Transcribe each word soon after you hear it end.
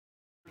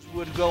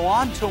would go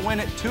on to win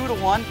it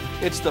 2-1.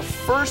 It's the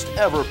first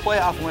ever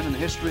playoff win in the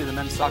history of the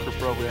men's soccer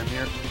program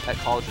here at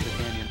College of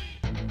the Canyon.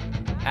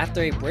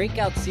 After a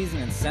breakout season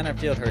in center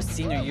field her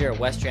senior year at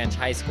West Ranch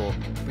High School,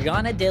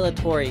 Bryanna de la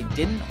Torre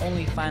didn't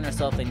only find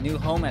herself a new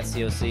home at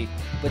COC,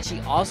 but she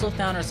also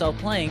found herself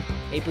playing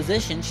a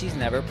position she's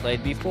never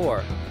played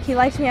before. He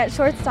liked me at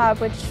shortstop,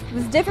 which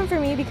was different for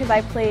me because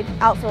I played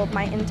outfield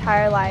my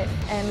entire life,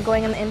 and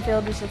going in the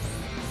infield was just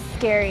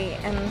scary.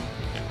 And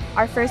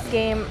our first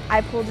game, I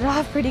pulled it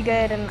off pretty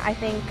good, and I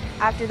think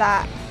after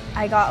that,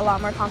 I got a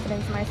lot more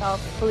confidence in myself,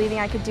 believing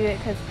I could do it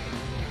because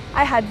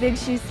I had big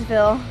shoes to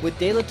fill. With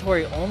de la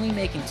Torre only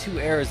making 2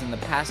 errors in the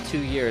past 2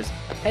 years,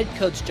 head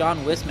coach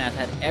John Wismath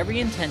had every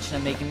intention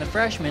of making the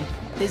freshman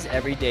his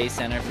everyday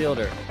center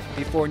fielder,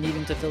 before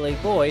needing to fill a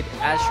void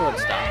at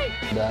shortstop.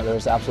 There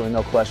was absolutely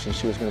no question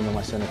she was going to be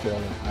my center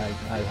fielder.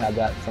 I had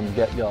that from the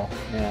get-go,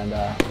 and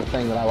the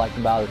thing that I liked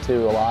about her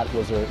too a lot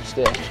was her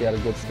stick. She had a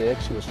good stick,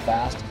 she was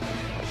fast,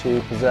 she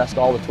possessed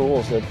all the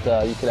tools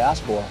that you could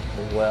ask for.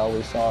 Well,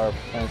 we saw her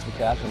playing some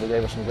catch, and we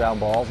gave her some ground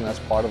balls, and that's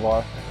part of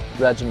our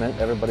regiment.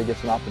 Everybody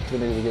gets an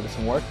opportunity to get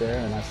some work there,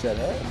 and I said,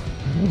 hey,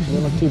 she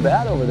didn't look too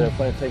bad over there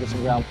taking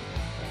some ground.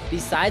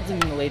 Besides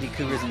leading the Lady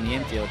Cougars in the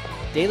infield,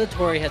 de la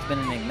Torre has been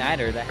an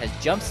igniter that has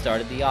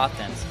jump-started the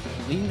offense,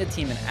 leading the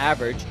team in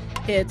average,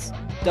 hits,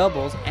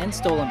 doubles, and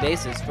stolen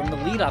bases from the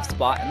leadoff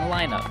spot in the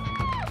lineup.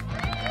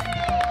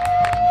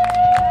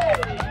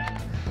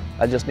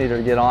 I just need her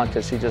to get on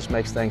because she just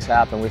makes things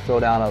happen. We throw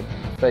down a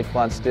fake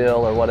bunt steal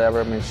or whatever.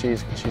 I mean,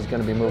 she's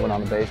going to be moving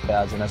on the base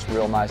pads, and that's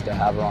real nice to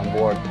have her on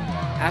board.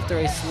 After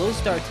a slow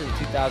start to the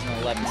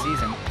 2011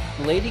 season,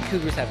 the Lady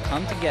Cougars have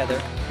come together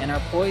and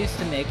are poised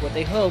to make what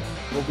they hope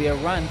will be a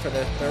run for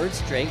their 3rd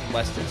straight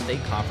Western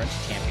State Conference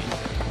championship.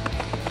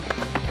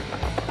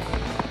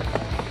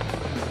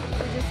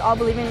 We just all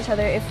believe in each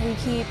other. If we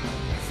keep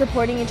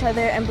supporting each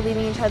other and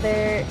believing each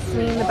other,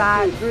 swinging the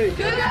bat,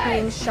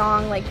 being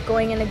strong, like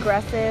going in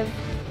aggressive,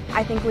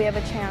 I think we have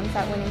a chance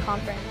at winning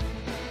conference.